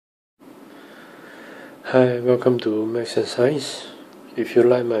Hi, welcome to Math and Science. If you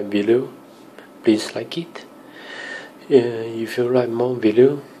like my video, please like it. If you like more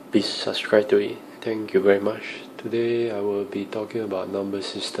video, please subscribe to it. Thank you very much. Today I will be talking about number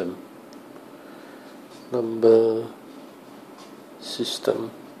system. Number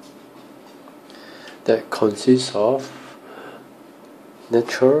system that consists of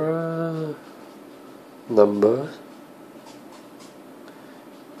natural number,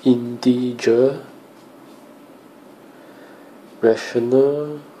 integer,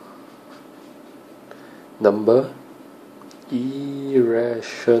 rational number, irrational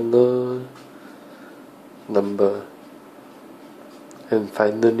number, and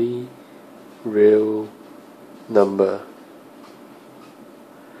finally real number.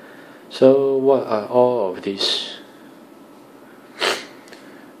 So what are all of these?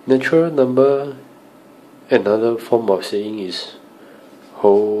 Natural number, another form of saying is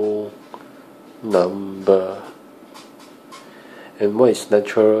whole number. And what is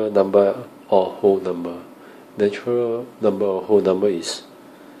natural number or whole number? Natural number or whole number is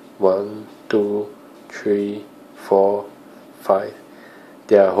 1, 2, 3, 4, 5.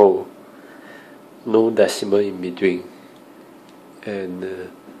 They are whole, no decimal in between. And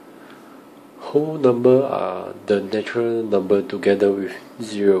whole number are the natural number together with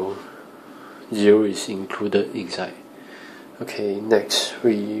 0. 0 is included inside. Okay, next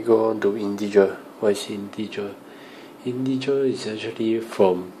we go on to integer. What is integer? Integer is actually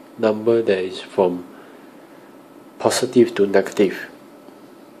from number that is from positive to negative.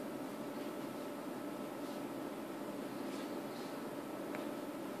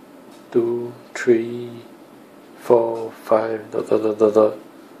 Two, 3, 4, 5,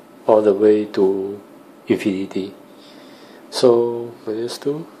 all the way to infinity. So minus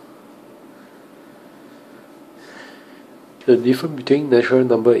 2. The difference between natural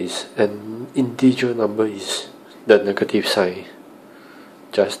number is and integer number is the negative sign.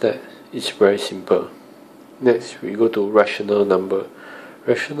 Just that, it's very simple. Next we go to rational number.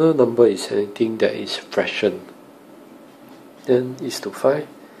 Rational number is anything that is fraction. 10 is to 5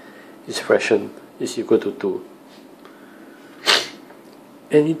 is fraction, is equal to 2.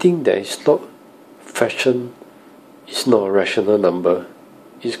 Anything that is not fraction is not a rational number.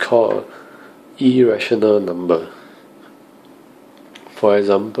 It's called irrational number. For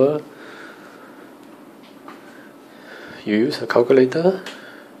example, you use a calculator.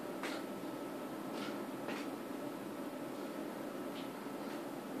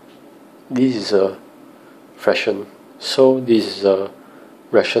 This is a fraction, so this is a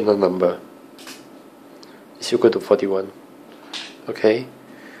rational number. It's equal to 41. Okay,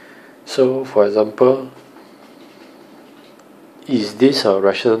 so for example, is this a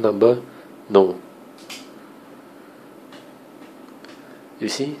rational number? No. You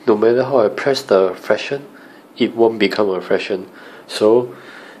see, no matter how I press the fraction, it won't become a fraction. So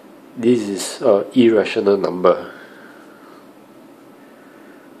this is an irrational number.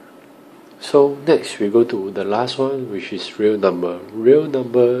 So next we go to the last one, which is real number. Real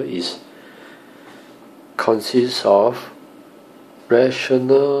number consists of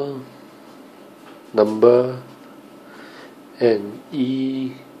rational number and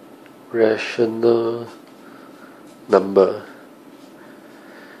irrational number.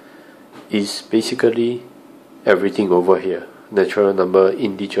 Is basically everything over here. Natural number,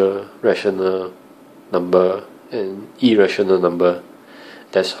 integer, rational number, and irrational number.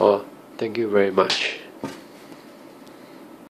 That's all. Thank you very much.